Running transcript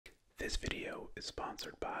This video is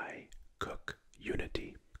sponsored by Cook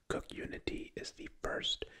Unity. Cook Unity is the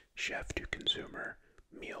first chef-to-consumer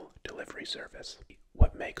meal delivery service.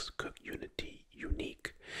 What makes Cook Unity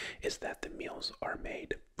unique is that the meals are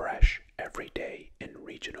made fresh every day in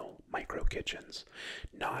regional micro kitchens,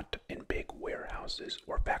 not in big warehouses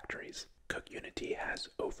or factories. Cook Unity has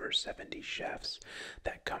over 70 chefs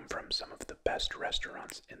that come from some of the best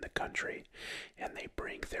restaurants in the country, and they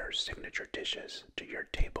bring their signature dishes to your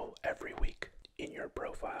table every week. In your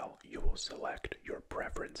profile, you will select your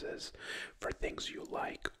preferences for things you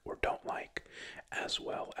like or don't like, as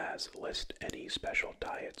well as list any special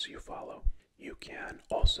diets you follow. You can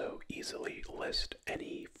also easily list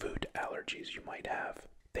any food allergies you might have.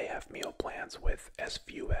 They have meal plans with as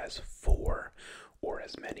few as 4 or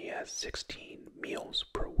as many as 16 meals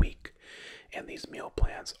per week. And these meal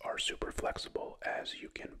plans are super flexible, as you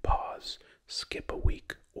can pause, skip a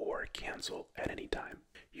week, or cancel at any time.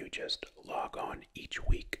 You just log on each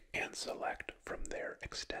week and select from their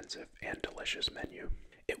extensive and delicious menu.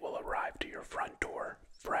 It will arrive to your front door,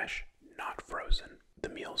 fresh, not frozen. The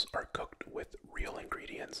meals are cooked with real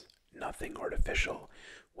ingredients, nothing artificial,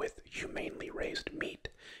 with humanely raised meat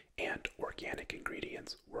and organic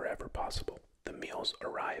ingredients wherever possible. The meals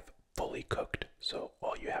arrive fully cooked, so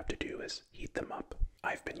all you have to do is heat them up.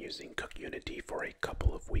 I've been using Cook Unity for a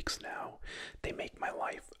couple of weeks now. They make my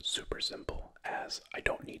life super simple, as I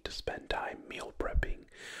don't need to spend time meal prepping,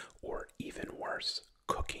 or even worse,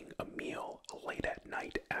 cooking a meal late at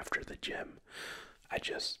night after the gym. I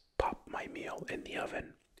just pop my meal in the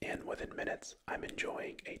oven, and within minutes, I'm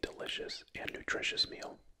enjoying a delicious and nutritious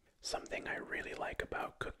meal. Something I really like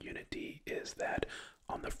about Cook Unity is that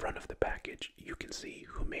on the front of the package, you can see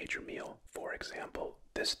who made your meal. For example,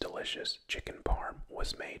 this delicious chicken parm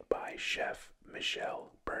was made by Chef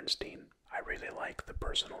Michelle Bernstein. I really like the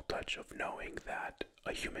personal touch of knowing that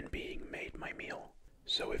a human being made my meal.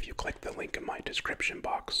 So if you click the link in my description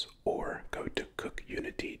box or go to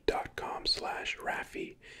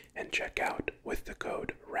cookunity.com/Raffi and check out with the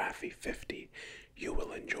code Raffi50, you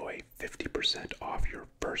will enjoy 50% off your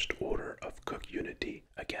first order of Cook Unity.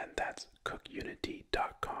 Again, that's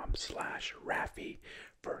cookunity.com/Raffi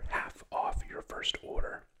for half off your first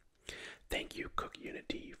order. Thank you, Cook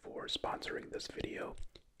Unity, for sponsoring this video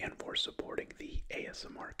and for supporting the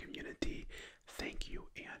ASMR community. Thank you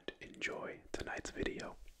and enjoy tonight's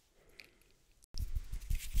video.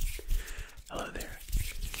 Hello there.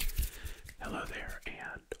 Hello there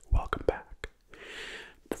and welcome back.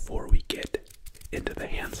 Before we get into the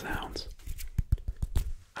hand sounds,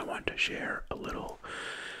 I want to share a little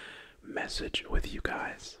message with you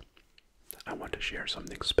guys. I want to share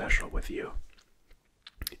something special with you.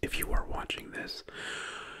 If you are watching this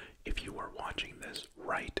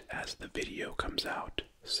right as the video comes out,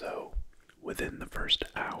 so within the first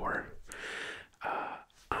hour,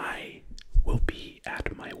 I will be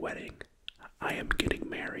at my wedding. I am getting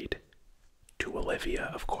married to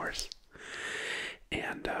Olivia, of course,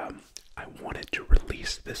 and I wanted to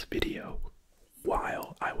release this video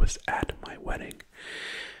while I was at my wedding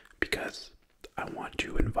because I want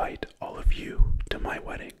to invite all of you to my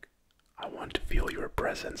wedding. I want to feel your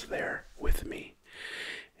presence there with me,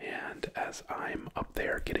 and as I'm up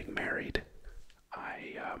there getting married,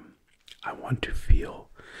 I want to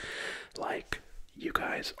feel like you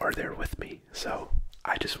guys are there with me. So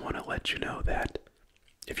I just want to let you know that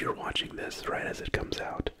if you're watching this right as it comes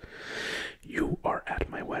out, you are at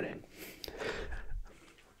my wedding.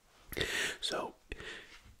 So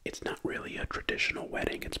it's not really a traditional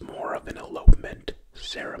wedding, it's more of an elopement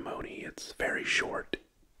ceremony. It's very short,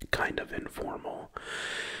 kind of informal,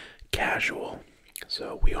 casual.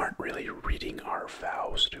 So we aren't really reading our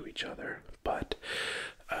vows to each other, but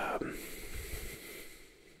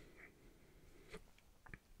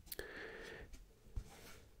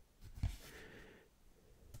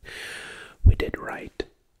we did write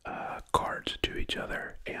cards to each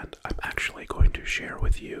other, and I'm actually going to share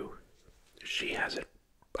with you. She hasn't,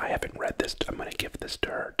 I haven't read this. I'm going to give this to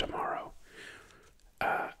her tomorrow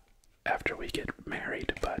after we get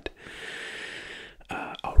married, but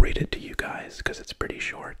I'll read it to you guys because it's pretty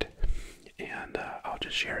short, and I'll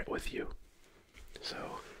just share it with you.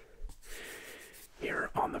 So here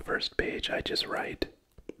on the first page, I just write,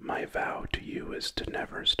 "My vow to you is to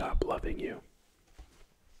never stop loving you."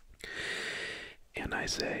 And I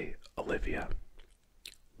say, "Olivia,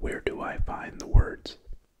 where do I find the words?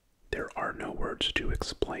 There are no words to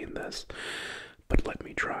explain this, but let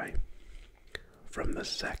me try. From the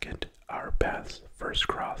second our paths first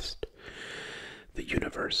crossed, the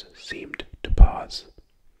universe seemed to pause,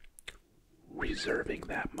 reserving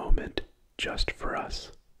that moment just for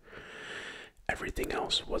us. Everything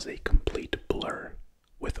else was a complete blur,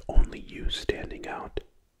 with only you standing out,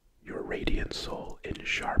 your radiant soul in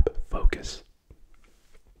sharp focus.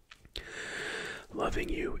 Loving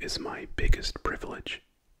you is my biggest privilege.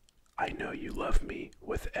 I know you love me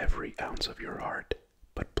with every ounce of your heart,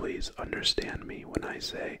 but please understand me when I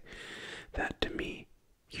say that to me,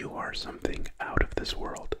 you are something out of this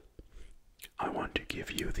world. I want to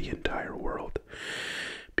give you the entire world,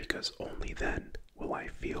 because only then will I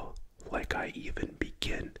feel like I even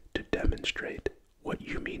begin to demonstrate what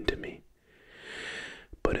you mean to me.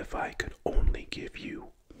 But if I could only give you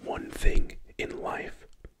one thing in life,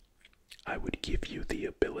 I would give you the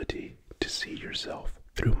ability to see yourself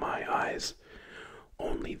through my eyes.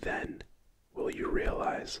 Only then will you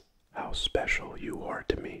realize how special you are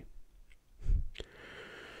to me.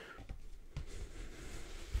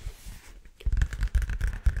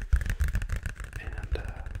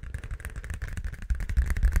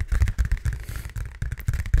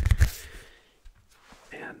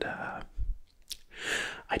 And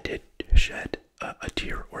I did shed a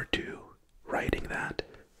tear or two writing that.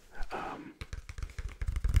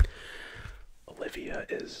 Olivia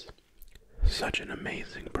is such an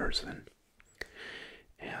amazing person,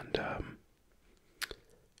 and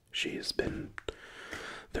she has been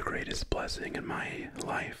the greatest blessing in my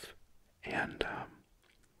life, and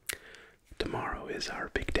tomorrow is our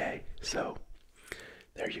big day, so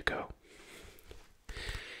there you go.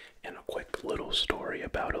 And a quick little story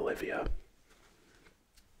about Olivia.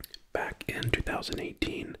 Back in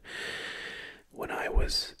 2018, when I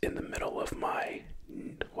was in the middle of my,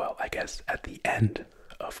 well, I guess at the end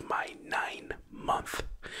of my 9-month.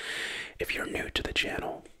 If you're new to the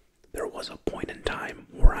channel, there was a point in time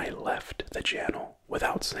where I left the channel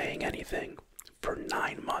without saying anything for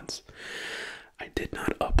 9 months. I did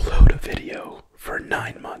not upload a video for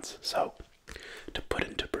 9 months. So, to put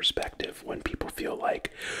into perspective, when people feel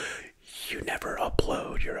like you never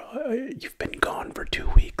upload, you've been gone for 2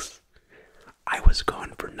 weeks. I was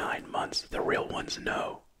gone for 9 months. The real ones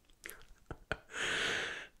know.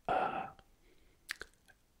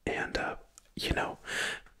 You know,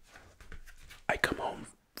 I come home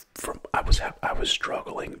from, I was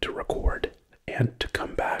struggling to record, and to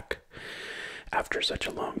come back after such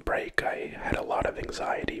a long break, I had a lot of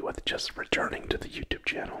anxiety with just returning to the YouTube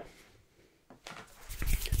channel.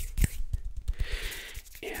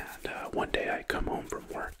 And one day I come home from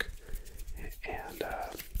work, and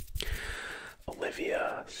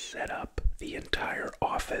Olivia set up the entire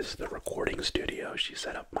office, the recording studio. She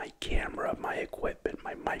set up my camera, my equipment,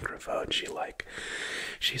 my microphone.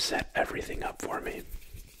 She set everything up for me.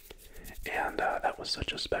 And that was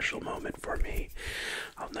such a special moment for me.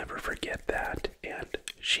 I'll never forget that. And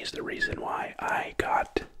she's the reason why I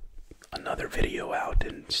got another video out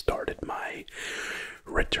and started my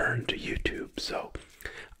return to YouTube. So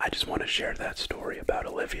I just want to share that story about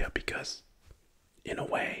Olivia, because in a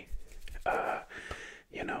way,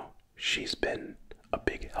 you know, she's been a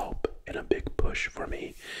big help and a big push for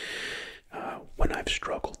me when I've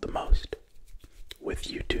struggled the most with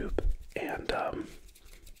YouTube. And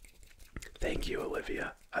thank you,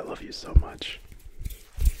 Olivia. I love you so much.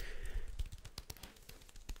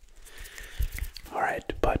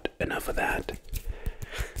 Alright, but enough of that.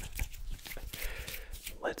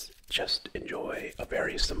 Let's just enjoy a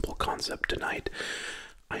very simple concept tonight.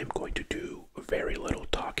 I am going to do very little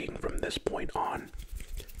talking from this point on.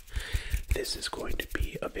 This is going to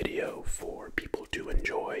be a video for people to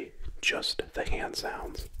enjoy just the hand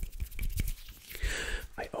sounds.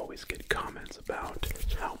 I always get comments about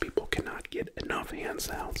how people cannot get enough hand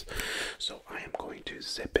sounds, so I am going to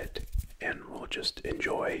zip it and we'll just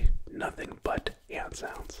enjoy nothing but hand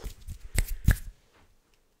sounds.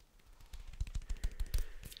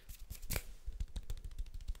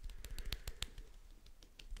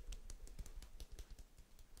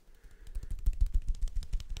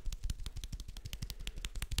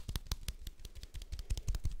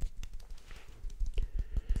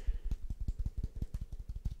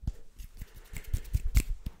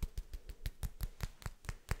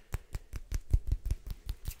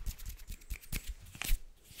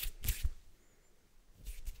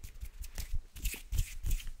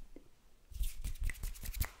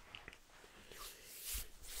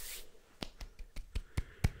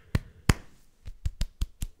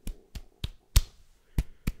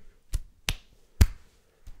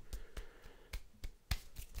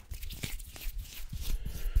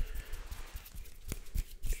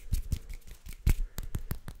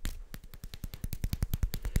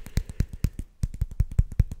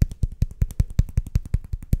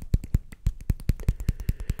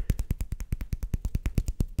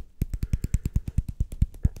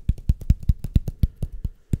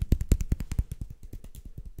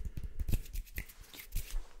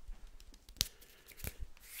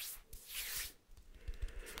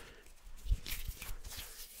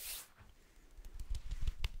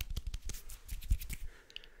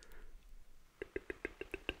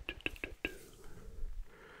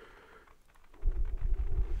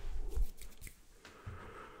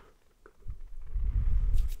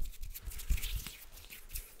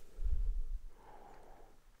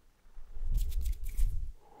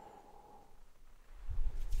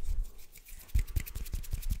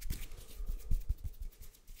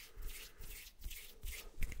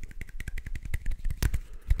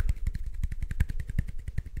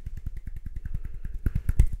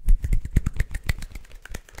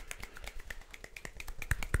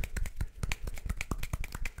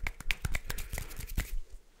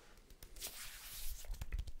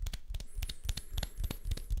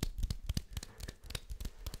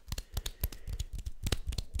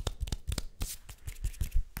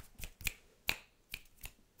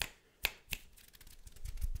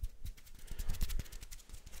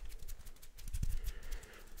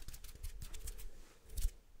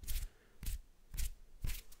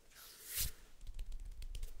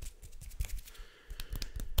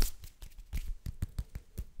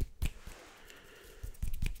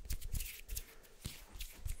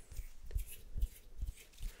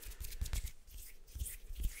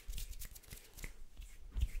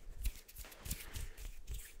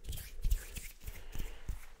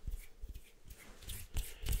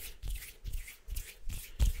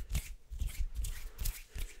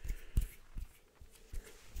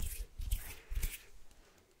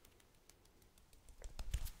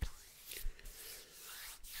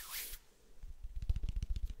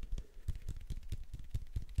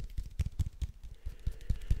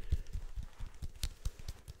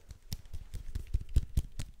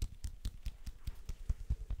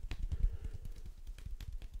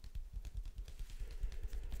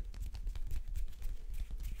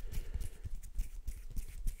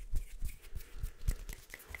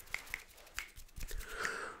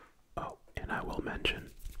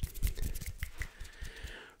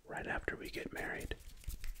 after we get married.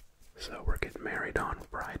 So we're getting married on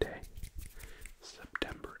Friday,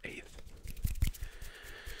 September 8th.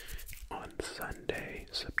 On Sunday,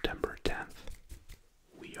 September 10th,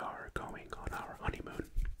 we are going on our honeymoon.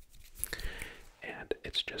 And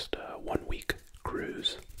it's just a 1-week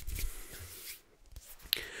cruise.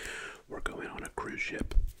 We're going on a cruise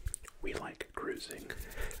ship. We like cruising.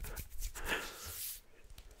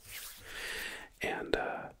 And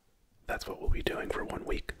that's what we'll be doing for 1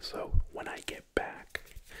 week. So when I get back,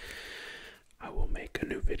 I will make a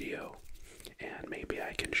new video, and maybe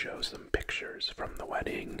I can show some pictures from the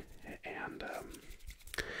wedding and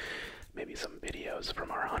maybe some videos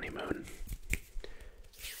from our honeymoon.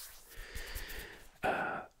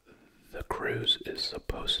 The cruise is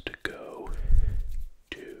supposed to go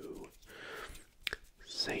to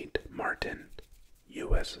St. Martin,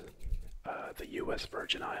 U.S., the U.S.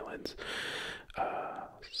 Virgin Islands,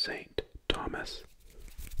 St. Thomas,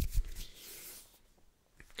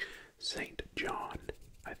 St. John,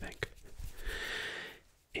 I think,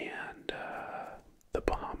 and the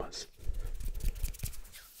Bahamas.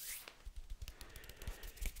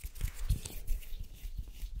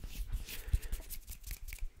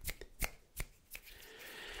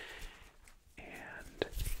 And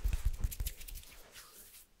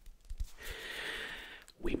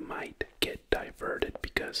we might get diverted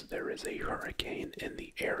because there is a hurricane in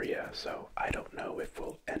the area, so I don't know if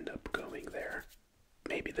we'll end up going there.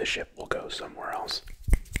 Maybe the ship will go somewhere else.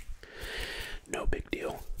 No big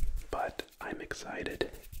deal, but I'm excited,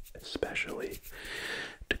 especially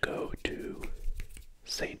to go to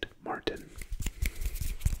St. Martin.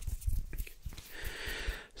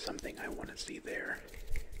 Something I want to see there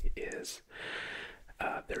is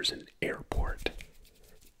there's an airport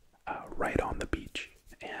right on the beach,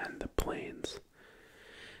 and the planes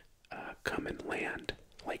come and land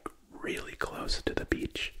like really close to the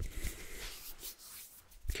beach.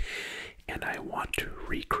 And I want to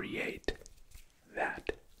recreate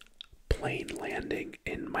that plane landing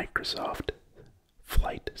in Microsoft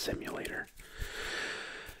Flight Simulator.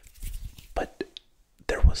 But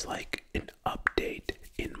there was like an update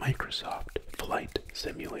in Microsoft Flight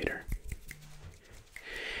Simulator.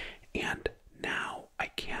 And now I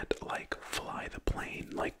can't like fly the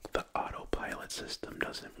plane, like the autopilot system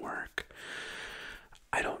doesn't work.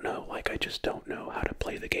 I don't know, like I just don't know how to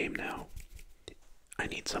play the game now. I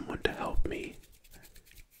need someone to help me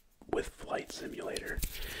with Flight Simulator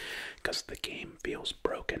because the game feels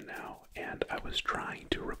broken now, and I was trying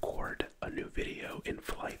to record a new video in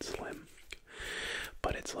Flight Sim,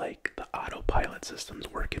 but it's like the autopilot system's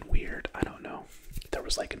working weird. I don't know. There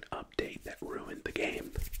was like an update that ruined the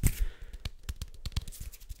game.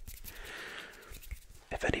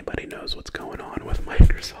 If anybody knows what's going on with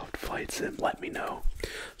Microsoft Flight Sim, let me know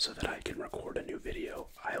so that I can record a new video.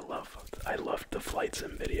 I loved the Flight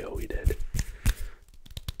Sim video we did.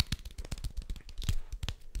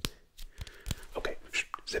 Okay,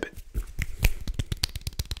 zip it.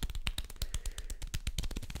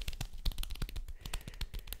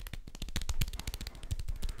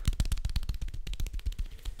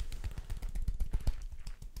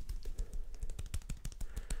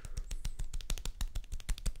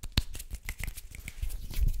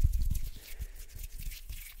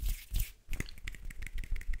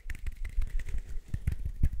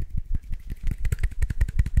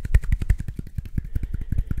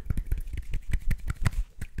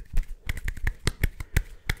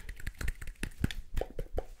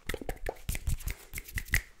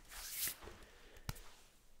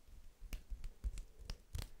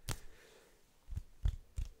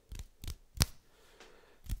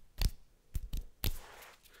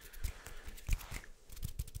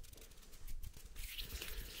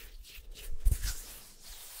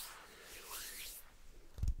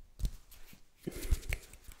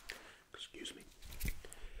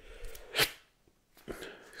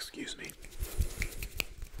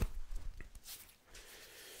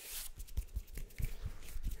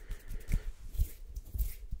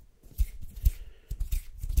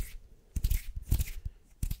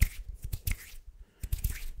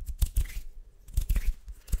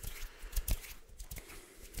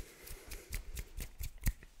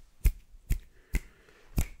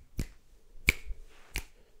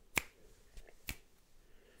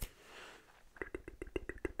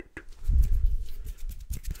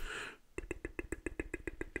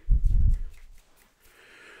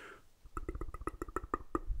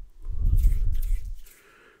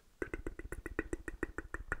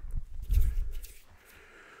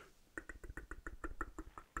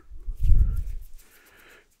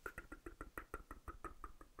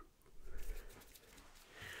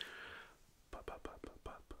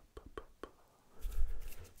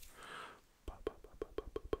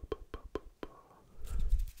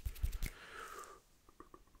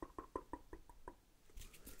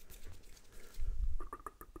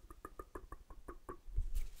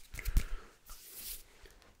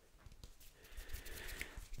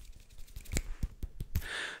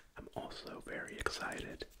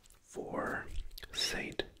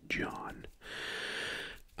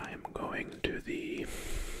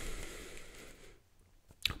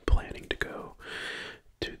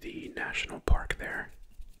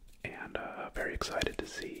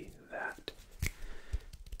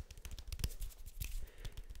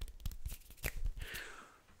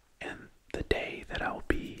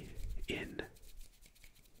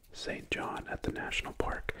 St. John at the National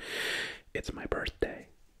Park. It's my birthday.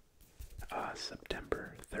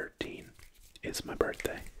 September 13 is my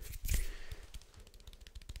birthday.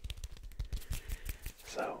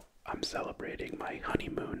 So I'm celebrating my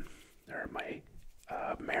honeymoon, or my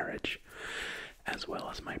marriage, as well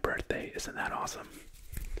as my birthday. Isn't that awesome?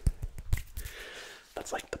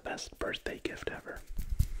 That's like the best birthday gift ever.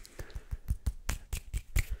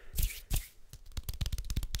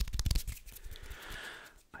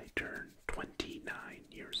 I turned 29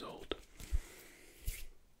 years old.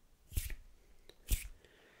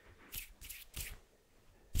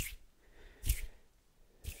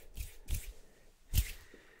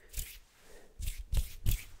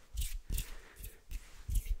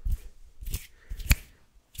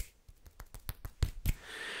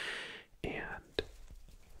 And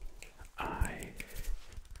I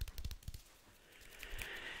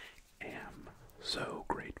am so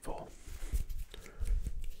grateful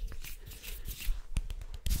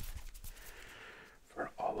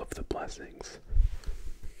for all of the blessings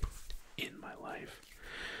in my life,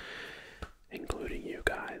 including you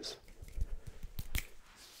guys.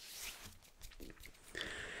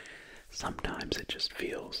 Sometimes it just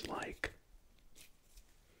feels like,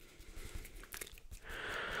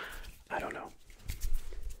 I don't know,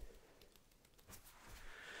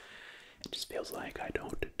 it just feels like I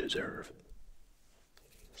don't deserve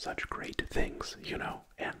such great things, you know,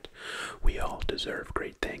 and we all deserve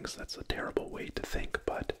great things. That's a terrible way to think,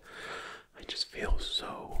 but I just feel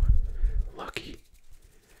so lucky.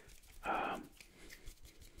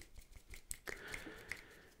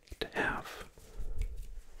 To have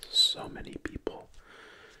so many people,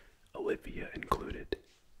 Olivia included,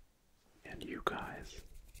 and you guys,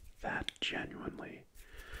 that genuinely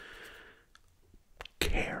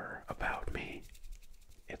care about me.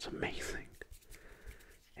 It's amazing,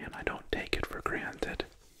 and I don't take it for granted.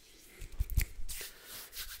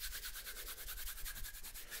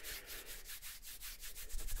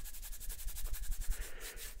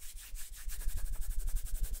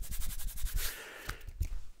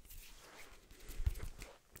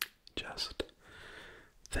 Just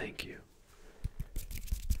thank you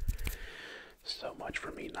so much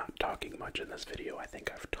for me not talking much in this video. I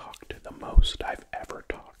think I've talked the most I've ever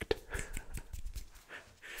talked.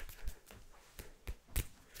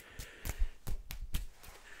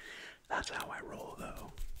 That's how I roll,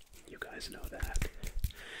 though. You guys know that.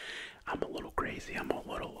 I'm a little crazy. I'm a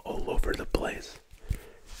little all over the place.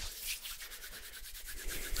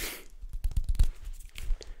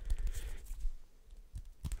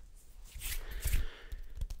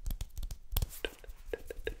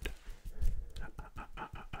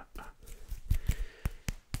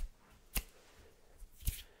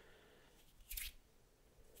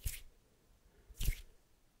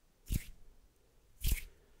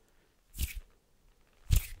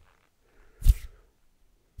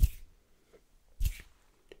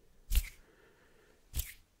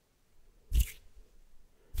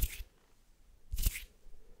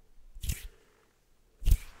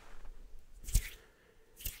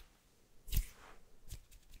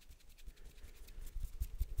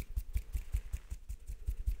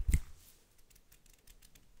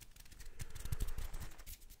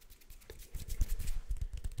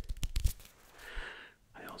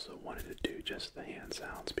 Also wanted to do just the hand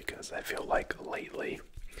sounds because I feel like lately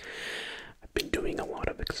I've been doing a lot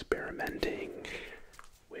of experimenting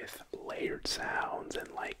with layered sounds and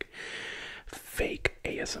like fake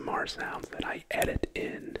ASMR sounds that I edit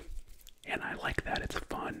in, and I like that. It's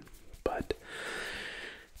fun, but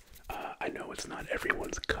I know it's not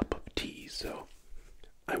everyone's cup of tea, so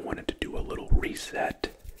I wanted to do a little reset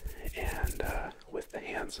and with the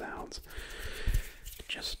hand sounds,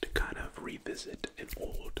 just to kind of revisit an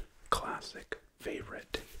old classic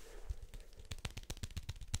favorite.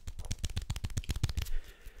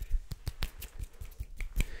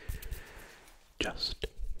 Just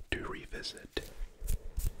to revisit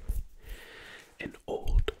an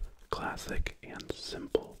old classic and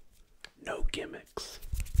simple, no gimmicks.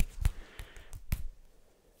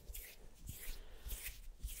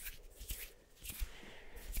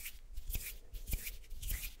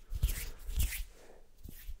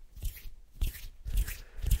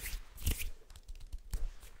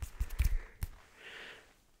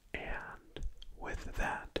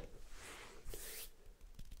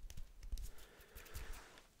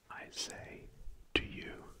 Say to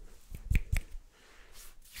you,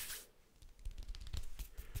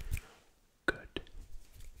 good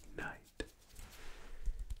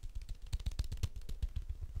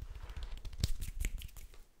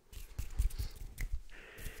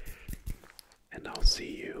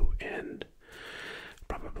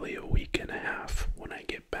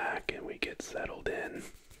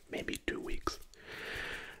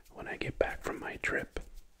trip.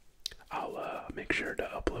 I'll make sure to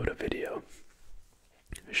upload a video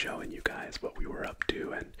showing you guys what we were up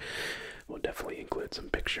to, and we'll definitely include some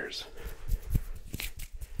pictures